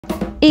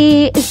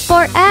A is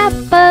for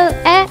apple,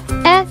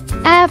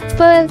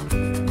 apple.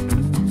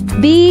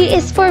 B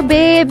is for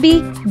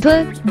baby,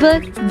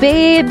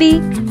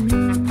 baby.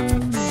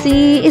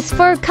 C is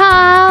for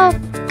cow,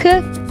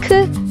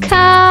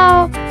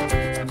 cow.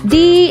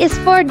 D is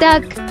for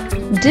duck,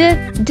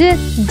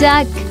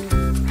 duck.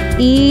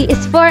 E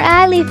is for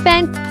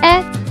elephant,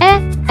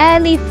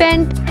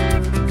 elephant.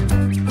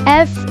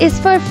 F is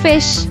for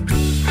fish,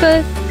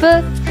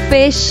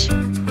 fish.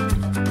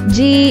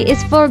 G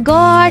is for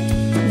goat,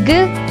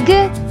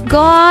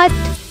 goat.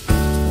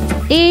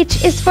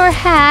 H is for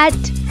hat,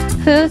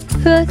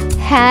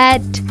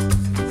 hat.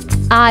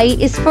 I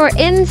is for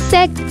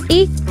insect,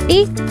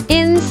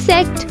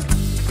 insect.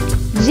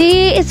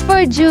 J is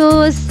for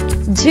juice,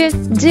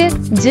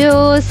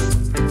 juice.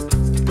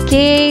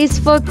 K is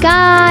for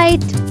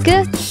kite,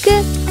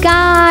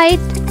 kite.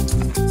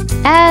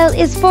 L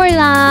is for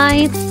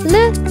line,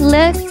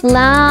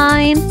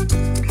 line.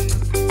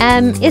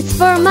 M is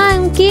for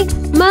monkey,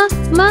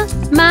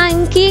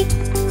 monkey.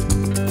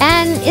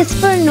 N is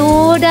for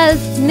noodles,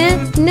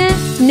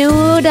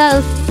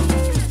 noodles.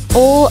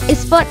 O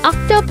is for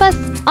octopus,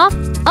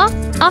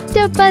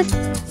 octopus.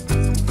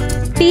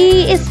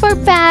 P is for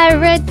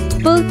parrot,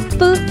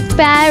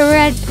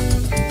 parrot.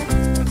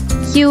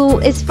 Q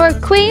is for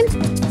queen,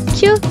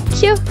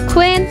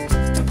 queen.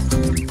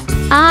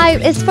 R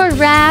is for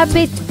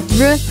rabbit,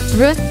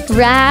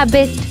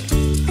 rabbit.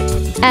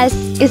 S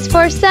is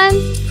for sun,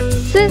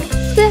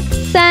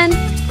 sun.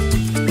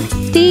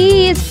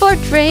 T is for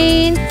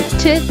train,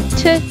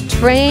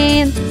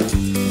 train.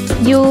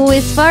 U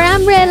is for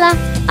umbrella,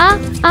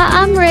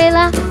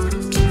 umbrella.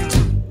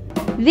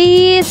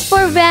 V is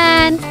for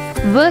van,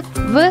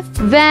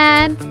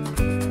 van.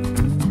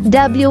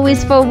 W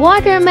is for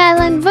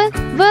watermelon,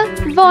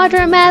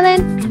 watermelon.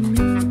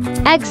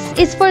 X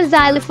is for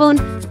xylophone,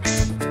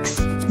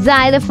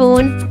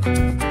 xylophone.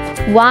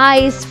 Y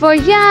is for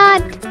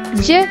yacht,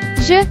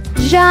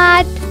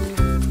 yacht.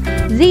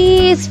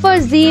 Z is for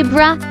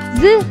zebra,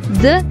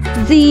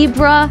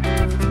 zebra.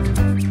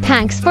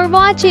 Thanks for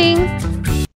watching.